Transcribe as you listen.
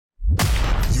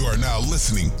You are now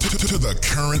listening to the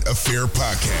Current Affair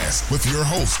Podcast with your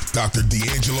host, Dr.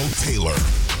 D'Angelo Taylor.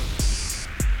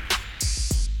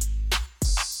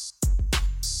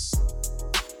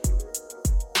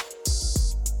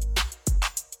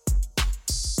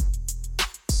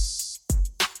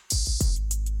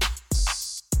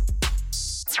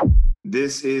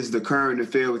 This is the Current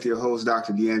Affair with your host,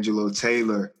 Dr. D'Angelo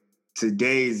Taylor.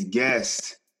 Today's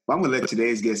guest, I'm going to let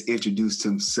today's guest introduce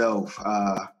himself.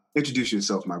 Introduce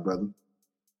yourself, my brother.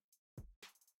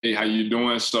 Hey, how you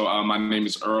doing? So my name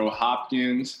is Earl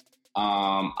Hopkins.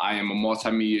 I am a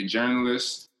multimedia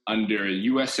journalist under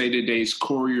USA Today's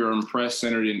Courier and Press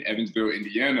Center in Evansville,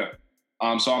 Indiana.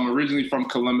 So I'm originally from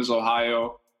Columbus,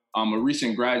 Ohio. I'm a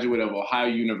recent graduate of Ohio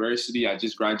University. I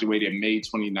just graduated May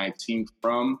 2019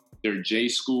 from their J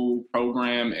School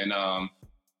program. And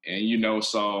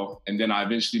then I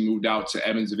eventually moved out to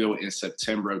Evansville in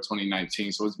September of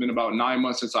 2019. So it's been about 9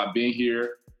 months since I've been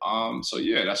here. That's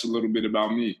a little bit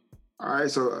about me. All right.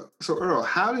 So Earl,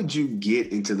 how did you get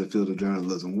into the field of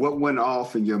journalism? What went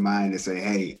off in your mind to say,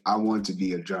 hey, I want to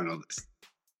be a journalist?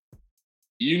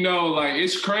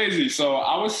 It's crazy. So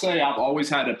I would say I've always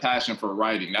had a passion for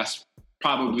writing. That's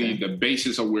probably the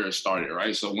basis of where it started,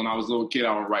 right? So when I was a little kid,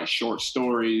 I would write short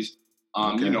stories,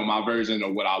 my version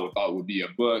of what I would thought would be a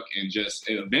book. And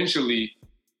eventually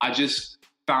I just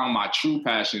found my true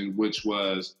passion, which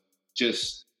was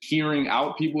just hearing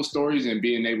out people's stories and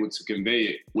being able to convey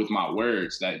it with my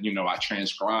words that, I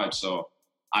transcribed. So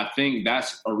I think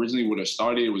that's originally what it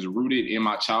started. It was rooted in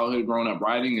my childhood growing up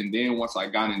writing. And then once I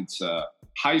got into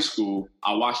high school,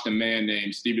 I watched a man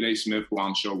named Stephen A. Smith, who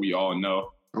I'm sure we all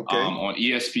know, on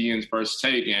ESPN's First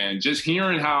Take, and just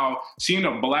seeing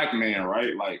a black man,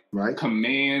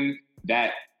 command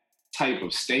that type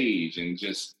of stage and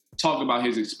just talk about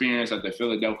his experience at the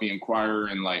Philadelphia Inquirer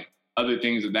and other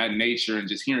things of that nature, and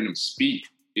just hearing him speak,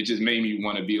 it just made me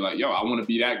want to be I want to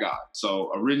be that guy.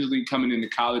 So originally coming into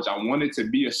college, I wanted to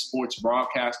be a sports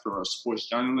broadcaster or a sports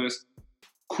journalist.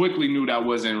 Quickly knew that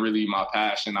wasn't really my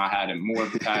passion. I had more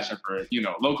of a passion for,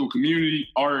 local community,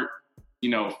 art,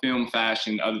 film,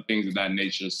 fashion, other things of that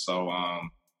nature. So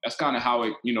that's kind of how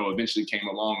it, eventually came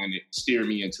along, and it steered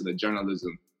me into the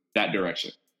journalism, that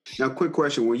direction. Now, quick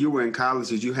question. When you were in college,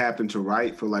 did you happen to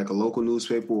write for a local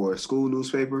newspaper or a school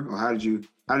newspaper? Or how did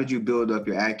you build up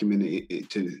your acumen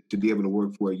to be able to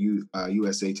work for a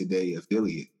USA Today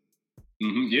affiliate?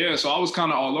 Mm-hmm. Yeah, so I was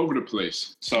kind of all over the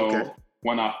place. So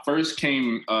when I first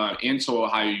came into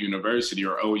Ohio University,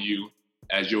 or OU,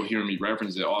 as you'll hear me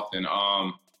reference it often,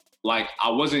 I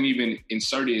wasn't even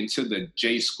inserted into the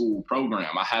J School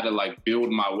program. I had to build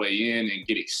my way in and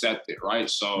get accepted, right?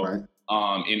 So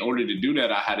in order to do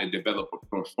that, I had to develop a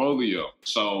portfolio.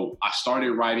 So I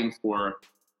started writing for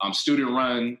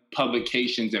student-run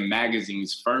publications and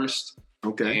magazines first.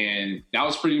 Okay. And that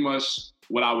was pretty much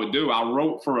what I would do. I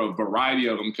wrote for a variety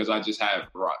of them because I just had,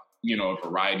 a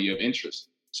variety of interests.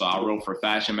 So I wrote for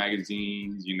fashion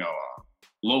magazines,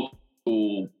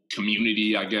 local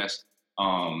community, I guess,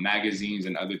 magazines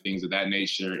and other things of that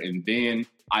nature. And then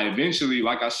I eventually,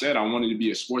 like I said, I wanted to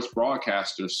be a sports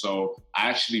broadcaster. So I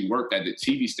actually worked at the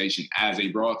TV station as a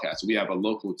broadcaster. We have a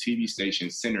local TV station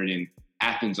centered in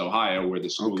Athens, Ohio, where the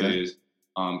school is,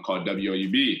 called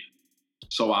WOUB.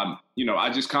 So how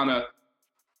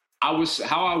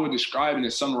I would describe it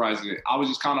and summarize it, I was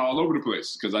just kind of all over the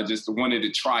place because I just wanted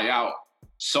to try out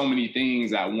so many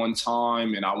things at one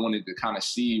time. And I wanted to kind of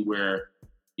see where,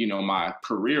 my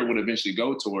career would eventually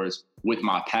go towards with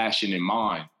my passion in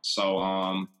mind. So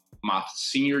my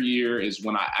senior year is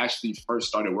when I actually first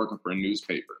started working for a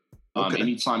newspaper.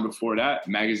 Anytime before that,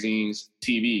 magazines,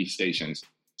 TV stations.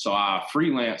 So I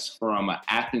freelanced from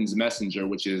Athens Messenger,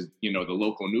 which is, the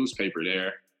local newspaper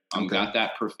there. Got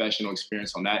that professional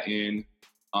experience on that end.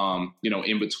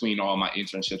 In between all my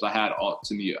internships, I had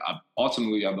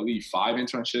ultimately, I believe, 5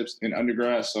 internships in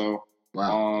undergrad. So,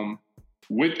 wow.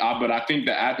 But I think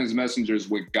the Athens Messenger is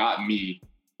what got me,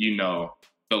 the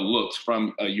looks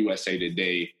from a USA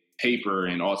Today paper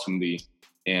and ultimately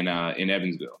in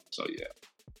Evansville. So, yeah.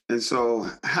 And so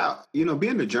how,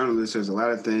 being a journalist, there's a lot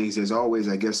of things. There's always,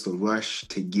 I guess, the rush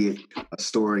to get a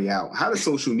story out. How does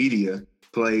social media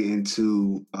play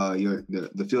into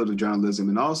the field of journalism?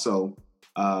 And also,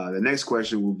 the next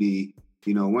question will be,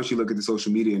 once you look at the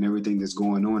social media and everything that's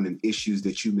going on and issues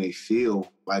that you may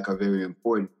feel like are very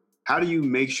important, how do you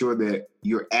make sure that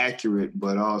you're accurate,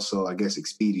 but also, I guess,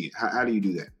 expedient? How do you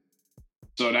do that?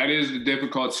 So that is the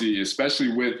difficulty,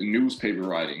 especially with newspaper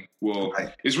writing. Well,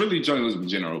 It's really journalism in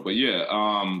general, but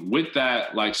with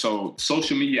that, so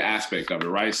social media aspect of it,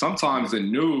 right? Sometimes the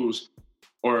news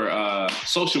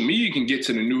social media can get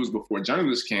to the news before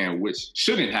journalists can, which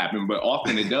shouldn't happen, but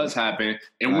often it does happen.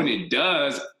 And when it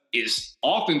does, it's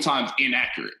oftentimes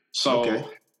inaccurate. So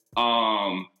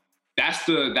that's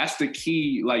the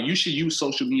key. Like, you should use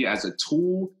social media as a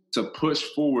tool to push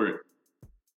forward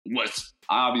what's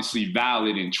obviously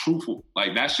valid and truthful.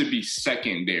 Like, that should be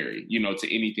secondary,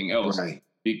 to anything else. Right.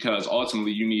 Because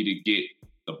ultimately you need to get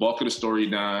the bulk of the story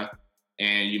done.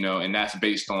 And, and that's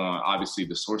based on obviously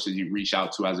the sources you reach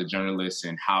out to as a journalist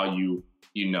and how you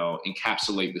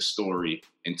encapsulate the story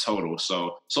in total.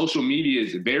 So social media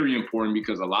is very important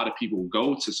because a lot of people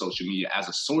go to social media as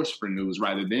a source for news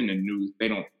rather than the news. They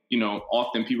don't,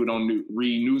 often people don't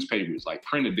read newspapers like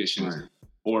print editions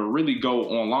or really go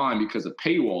online because of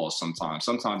paywalls sometimes.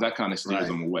 Sometimes that kind of steers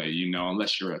them away,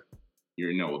 unless you're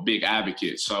a big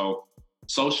advocate. So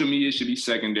social media should be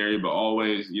secondary, but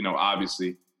always,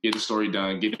 obviously get the story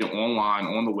done, get it online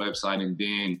on the website, and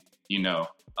then,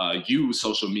 use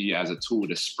social media as a tool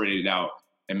to spread it out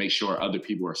and make sure other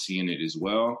people are seeing it as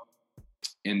well.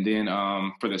 And then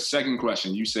for the second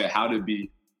question, you said how to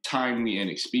be timely and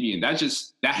expedient.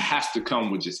 That has to come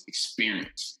with just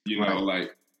experience,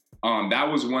 that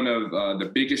was one of the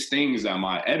biggest things that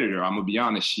my editor, I'm gonna be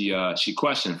honest, she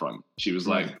questioned from me. She was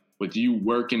like, with you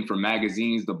working for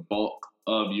magazines the bulk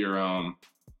of your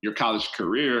college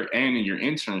career and in your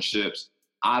internships,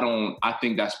 I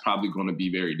think that's probably going to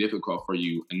be very difficult for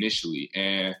you initially.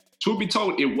 And truth be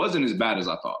told, it wasn't as bad as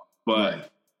I thought. But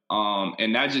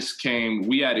and that just came,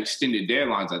 we had extended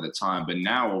deadlines at the time, but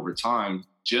now over time,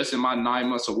 just in my 9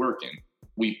 months of working,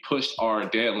 we pushed our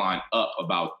deadline up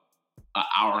about an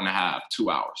hour and a half,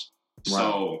 2 hours. Wow.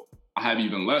 So I have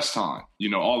even less time.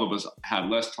 All of us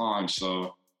have less time.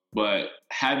 So, but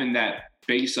having that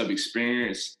base of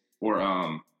experience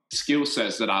or skill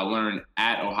sets that I learned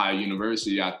at Ohio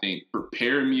University, I think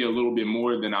prepared me a little bit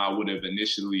more than I would have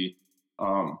initially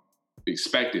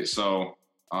expected. So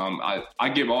I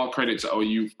give all credit to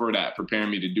OU for that,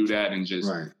 preparing me to do that, and just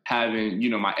having,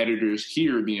 my editors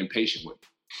here being patient with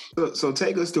me. So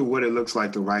take us through what it looks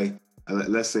like to write,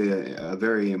 let's say, a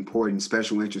very important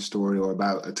special interest story or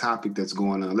about a topic that's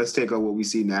going on. Let's take up what we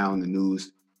see now in the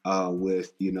news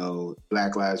with,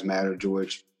 Black Lives Matter,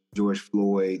 George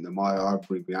Floyd, Ahmaud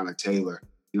Arbery, Breonna Taylor.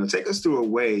 Take us through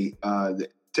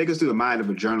take us through the mind of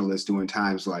a journalist during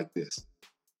times like this.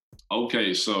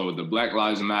 Okay, so the Black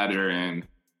Lives Matter and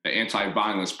the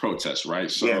anti-violence protests, right?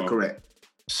 So yeah, correct.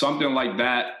 Something like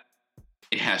that,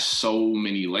 it has so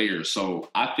many layers. So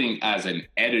I think as an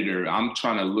editor, I'm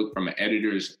trying to look from an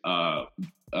editor's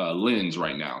lens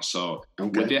right now. So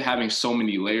with it having so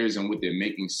many layers and with it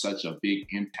making such a big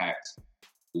impact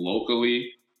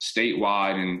locally,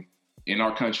 statewide, and in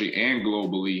our country and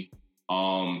globally,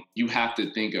 you have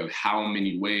to think of how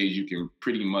many ways you can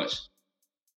pretty much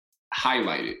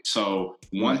highlight it. So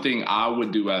one thing I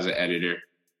would do as an editor,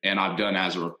 and I've done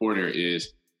as a reporter,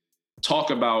 is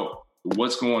talk about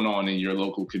what's going on in your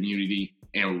local community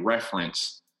and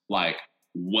reference like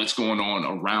what's going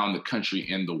on around the country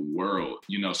and the world.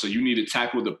 So you need to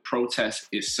tackle the protest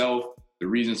itself, the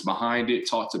reasons behind it,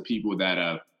 talk to people that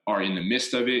are in the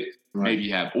midst of it, maybe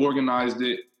have organized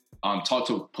it, talk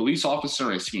to a police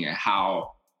officer and seeing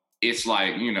how it's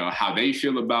like, how they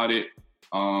feel about it.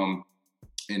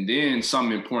 And then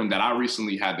something important that I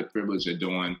recently had the privilege of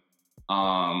doing,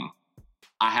 I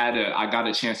got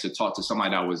a chance to talk to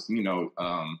somebody that was,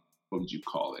 what would you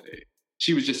call it?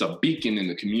 She was just a beacon in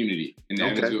the community, in the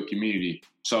Evansville community.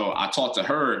 So I talked to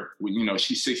her,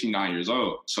 she's 69 years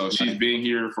old. So she's been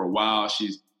here for a while.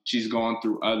 She's gone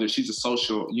through she's a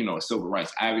social, a civil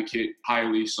rights advocate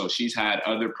highly. So she's had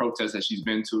other protests that she's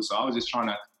been to. So I was just trying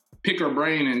to pick her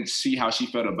brain and see how she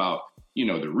felt about,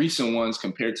 the recent ones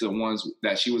compared to the ones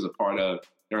that she was a part of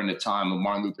during the time of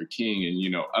Martin Luther King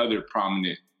and, other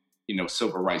prominent,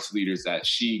 civil rights leaders that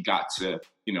she got to,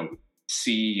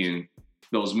 see, and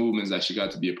those movements that she got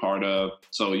to be a part of.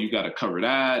 So you got to cover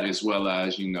that, as well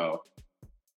as,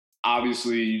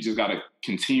 obviously you just got to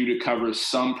continue to cover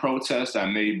some protests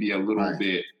that may be a little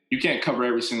bit, you can't cover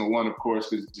every single one, of course,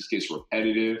 because it just gets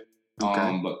repetitive.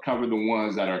 But cover the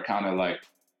ones that are kind of like,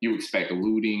 you expect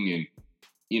looting and,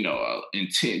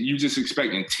 you just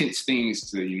expect intense things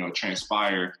to,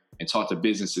 transpire, and talk to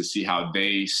businesses, see how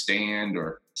they stand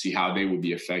or see how they would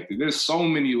be affected. There's so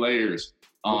many layers.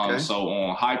 So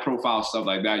on high profile stuff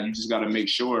like that, you just got to make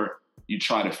sure you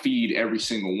try to feed every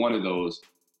single one of those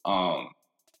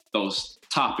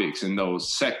topics and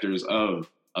those sectors of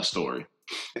a story.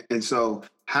 And so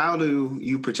how do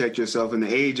you protect yourself in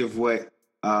the age of what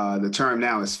the term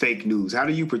now is fake news? How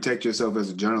do you protect yourself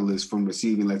as a journalist from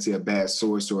receiving, let's say, a bad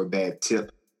source or a bad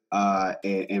tip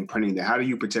and printing that? How do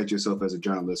you protect yourself as a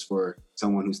journalist for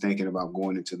someone who's thinking about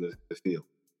going into the field?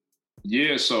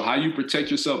 Yeah, so how you protect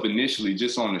yourself initially,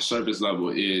 just on the surface level,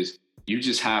 is you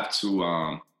just have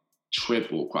to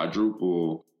triple,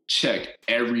 quadruple check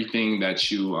everything that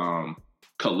you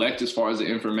collect as far as the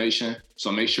information.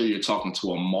 So make sure you're talking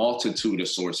to a multitude of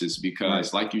sources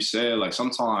because, like you said, like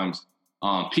sometimes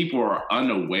people are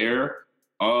unaware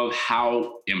of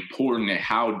how important and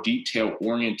how detail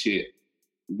oriented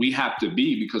we have to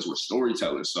be because we're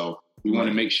storytellers. So we want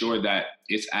to make sure that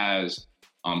it's as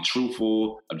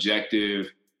truthful,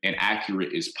 objective, and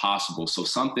accurate as possible. So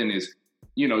something is,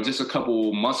 just a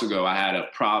couple months ago, I had a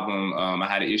problem. I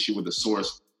had an issue with a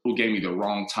source who gave me the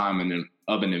wrong time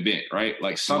of an event, right?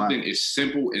 Like something as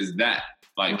simple as that,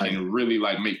 can really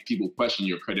make people question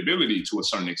your credibility to a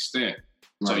certain extent.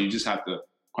 So you just have to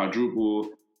quadruple,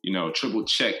 triple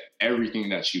check everything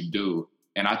that you do.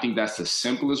 And I think that's the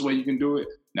simplest way you can do it.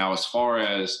 Now, as far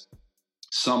as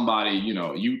somebody,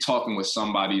 you talking with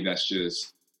somebody that's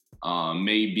just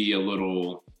maybe a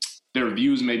little, their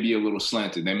views may be a little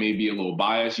slanted. They may be a little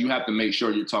biased. You have to make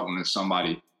sure you're talking to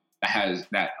somebody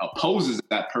that opposes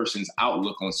that person's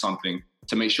outlook on something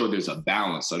to make sure there's a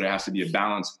balance. So there has to be a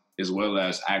balance as well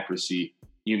as accuracy,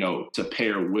 to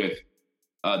pair with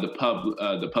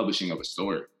the publishing of a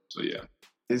story. So, yeah.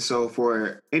 And so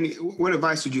what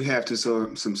advice would you have to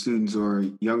some students or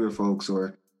younger folks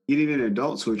or even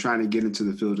adults who are trying to get into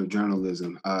the field of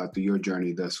journalism through your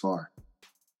journey thus far?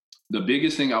 The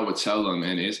biggest thing I would tell them,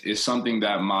 and it's something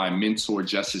that my mentor,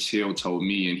 Justice Hill, told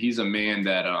me, and he's a man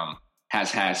that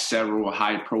has had several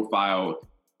high-profile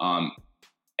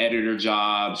editor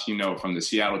jobs, from the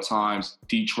Seattle Times,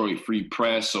 Detroit Free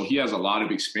Press. So he has a lot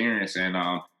of experience, and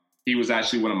he was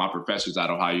actually one of my professors at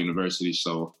Ohio University.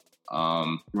 So,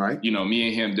 me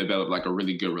and him developed a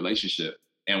really good relationship.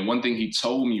 And one thing he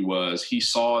told me was he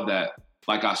saw that,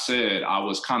 like I said, I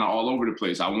was kind of all over the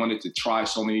place. I wanted to try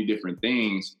so many different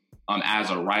things as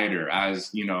a writer,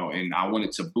 and I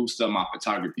wanted to boost up my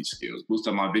photography skills, boost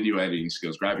up my video editing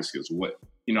skills, graphic skills.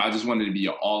 I just wanted to be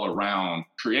an all around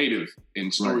creative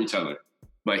and storyteller.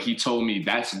 But he told me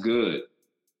that's good.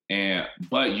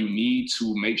 But you need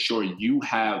to make sure you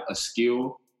have a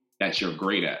skill that you're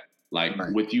great at.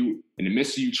 With you in the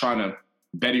midst of you trying to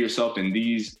better yourself in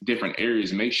these different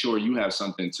areas, make sure you have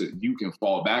something you can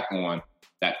fall back on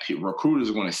that recruiters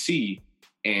are going to see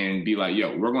and be like,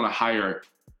 yo, we're going to hire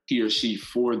he or she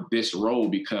for this role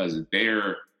because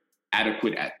they're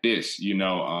adequate at this,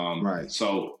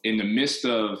 So in the midst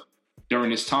of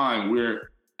during this time,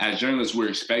 as journalists, we're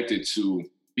expected to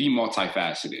be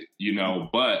multifaceted,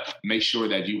 but make sure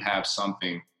that you have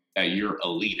something that you're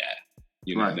elite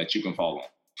at, that you can follow.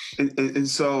 And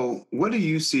so what do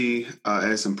you see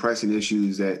as some pressing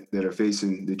issues that are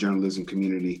facing the journalism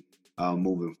community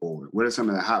moving forward? What are some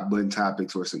of the hot button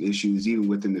topics or some issues even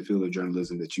within the field of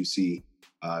journalism that you see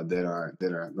that are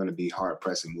going to be hard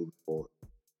pressing moving forward?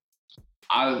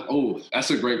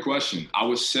 That's a great question. I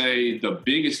would say the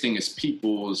biggest thing is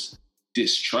people's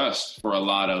distrust for a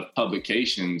lot of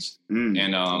publications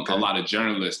and a lot of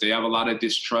journalists. They have a lot of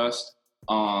distrust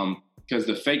because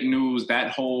the fake news,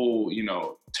 that whole,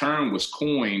 term was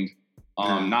coined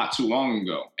not too long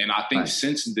ago. And I think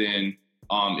since then,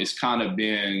 it's kind of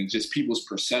been just people's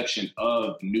perception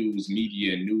of news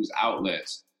media and news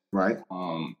outlets. Right.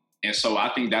 And so I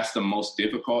think that's the most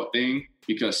difficult thing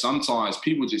because sometimes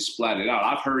people just splat it out.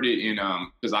 I've heard it in,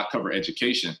 because I cover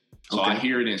education. So I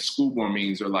hear it in school board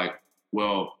meetings. They're like,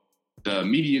 well, the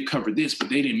media covered this, but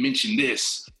they didn't mention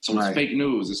this. So it's fake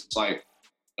news. It's like,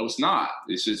 no, it's not.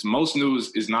 It's just most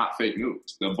news is not fake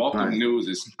news. The bulk of news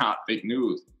is not fake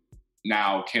news.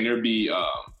 Now, can there be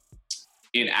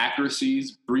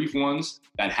inaccuracies, brief ones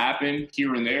that happen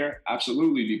here and there?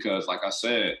 Absolutely, because like I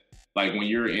said, when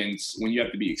you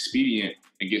have to be expedient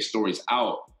and get stories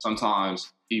out,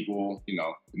 sometimes people,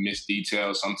 miss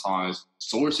details. Sometimes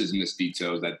sources miss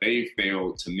details that they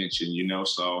failed to mention,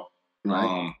 So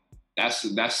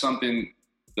that's something.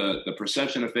 The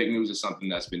perception of fake news is something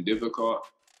that's been difficult.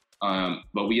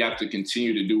 But we have to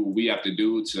continue to do what we have to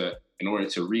do in order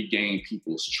to regain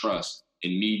people's trust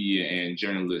in media and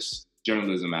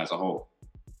journalism as a whole.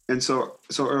 And so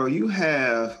Earl, you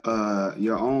have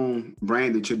your own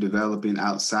brand that you're developing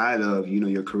outside of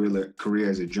your career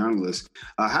as a journalist.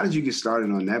 How did you get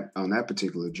started on that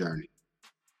particular journey?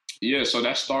 Yeah, so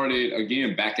that started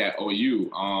again back at OU.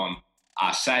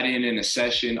 I sat in a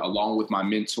session along with my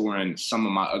mentor and some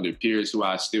of my other peers who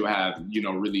I still have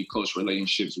really close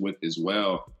relationships with as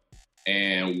well.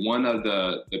 And one of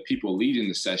the people leading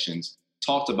the sessions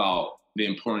talked about the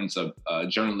importance of a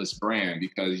journalist brand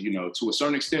because, to a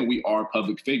certain extent, we are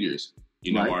public figures.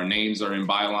 You know, our names are in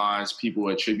bylines. People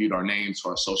attribute our names to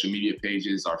our social media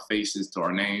pages, our faces to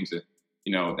our names. And,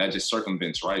 you know, that just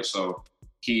circumvents, right? So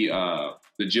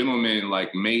the gentleman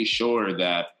like made sure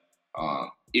that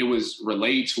it was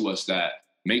relayed to us that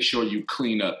make sure you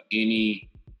clean up any,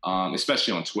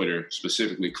 especially on Twitter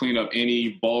specifically, clean up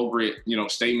any vulgar, you know,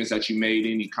 statements that you made,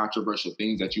 any controversial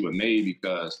things that you have made,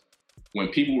 because when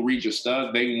people read your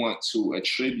stuff, they want to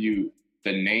attribute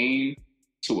the name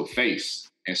to a face.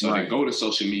 And so they go to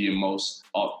social media most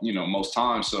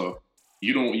times. So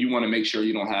you want to make sure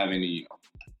you don't have any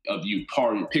of you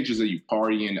pictures of you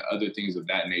partying and other things of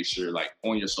that nature, like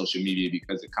on your social media,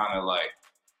 because it kind of like,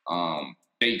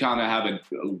 they kind of have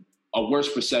a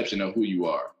worse perception of who you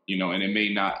are, you know, and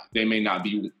they may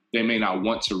not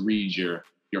want to read your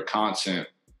content.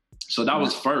 So that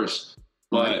was first,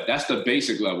 but that's the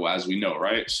basic level, as we know,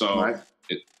 right? So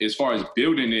as far as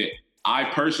building it, I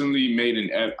personally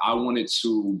I wanted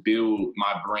to build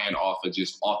my brand off of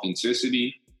just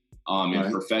authenticity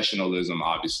and professionalism,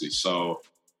 obviously. So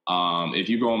if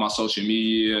you go on my social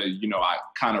media, you know, I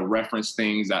kind of reference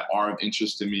things that are of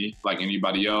interest to me like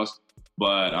anybody else.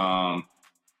 But I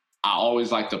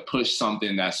always like to push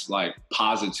something that's like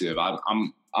positive.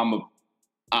 I'm an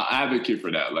advocate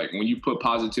for that. Like when you put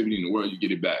positivity in the world, you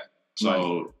get it back.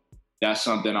 So that's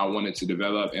something I wanted to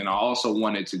develop. And I also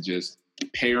wanted to just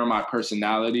pair my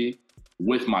personality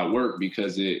with my work,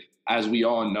 because as we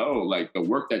all know, like the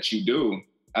work that you do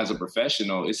as a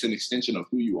professional, it's an extension of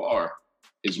who you are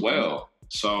as well.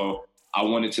 So I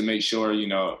wanted to make sure, you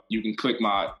know, you can click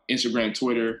my Instagram,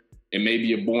 Twitter. It may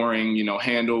be a boring, you know,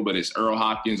 handle, but it's Earl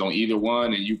Hopkins on either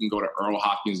one. And you can go to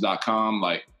earlhopkins.com.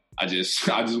 Like I just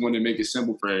wanted to make it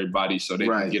simple for everybody so they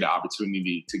can get an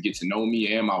opportunity to get to know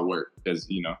me and my work. Because,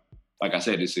 you know, like I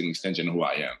said, it's an extension of who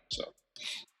I am.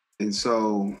 And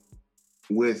so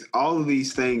with all of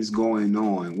these things going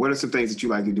on, what are some things that you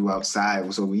like to do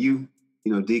outside? So when you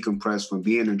decompress from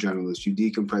being a journalist, you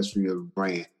decompress from your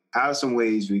brand. How are some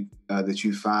ways that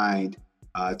you find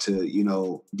to, you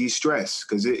know, de-stress?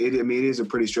 Because it is a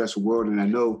pretty stressful world. And I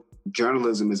know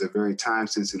journalism is a very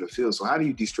time-sensitive field. So how do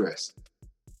you de-stress?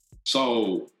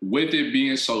 So with it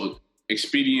being so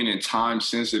expedient and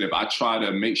time-sensitive, I try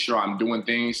to make sure I'm doing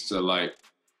things to like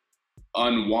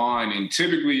unwind. And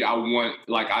typically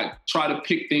I try to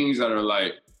pick things that are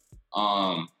like,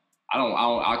 I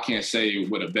can't say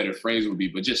what a better phrase would be,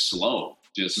 but just slow,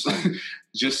 just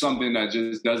something that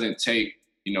just doesn't take,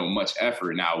 you know, much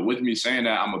effort. Now, with me saying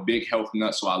that, I'm a big health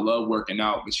nut, so I love working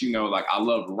out, but you know, like I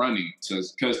love running,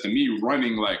 because to me,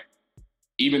 running, like,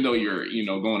 even though you're, you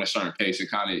know, going a certain pace, it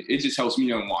just helps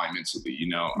me unwind mentally, you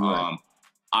know.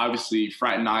 Obviously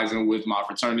fraternizing with my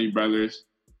fraternity brothers,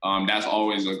 that's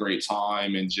always a great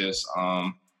time, and just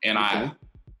I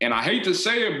hate to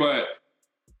say it, but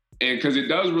because it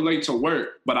does relate to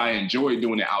work, but I enjoy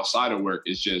doing it outside of work.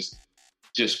 It's just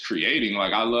creating.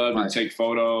 Like I love to take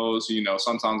photos. You know,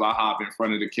 sometimes I hop in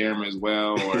front of the camera as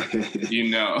well, or you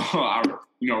know, I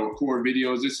record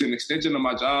videos. It's an extension of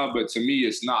my job, but to me,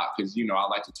 it's not, because you know I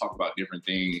like to talk about different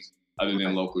things other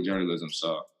than local journalism.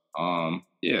 So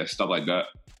stuff like that.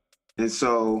 And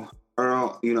so,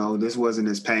 Earl, you know, this wasn't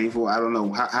as painful. I don't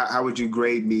know. How would you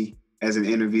grade me as an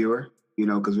interviewer? You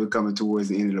know, because we're coming towards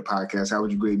the end of the podcast. How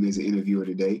would you grade me as an interviewer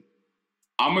today?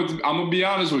 I'm gonna be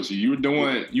honest with you. You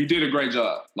did a great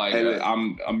job. Like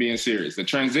I'm being serious. The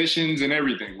transitions and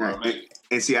everything were amazing.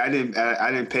 And see, I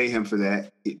didn't pay him for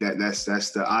that.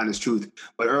 That's the honest truth.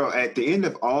 But Earl, at the end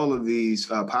of all of these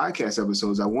podcast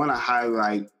episodes, I want to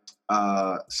highlight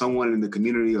someone in the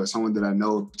community or someone that I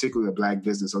know, particularly a Black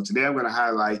business. So today I'm going to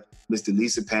highlight Ms.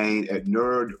 Delisa Payne at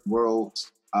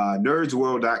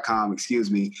nerdsworld.com,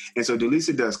 And so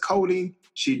Delisa does coding.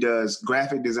 She does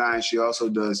graphic design. She also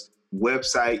does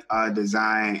website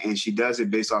design, and she does it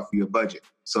based off of your budget.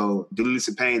 So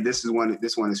Delisa Payne, this one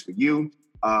is for you.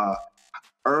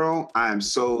 Earl, I am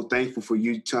so thankful for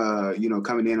you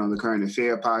coming in on the Current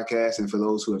Affair podcast, and for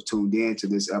those who have tuned in to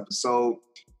this episode.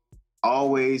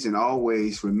 Always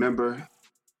remember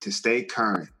to stay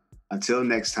current. Until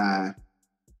next time,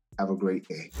 have a great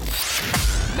day.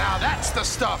 Now that's the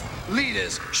stuff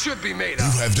leaders should be made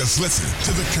of. You have just listened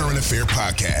to the Current Affair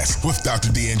podcast with Dr.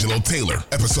 D'Angelo Taylor.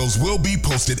 Episodes will be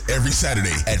posted every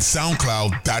Saturday at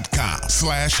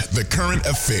soundcloud.com/The Current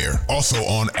Affair. Also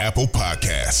on Apple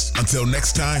Podcasts. Until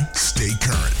next time, stay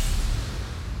current.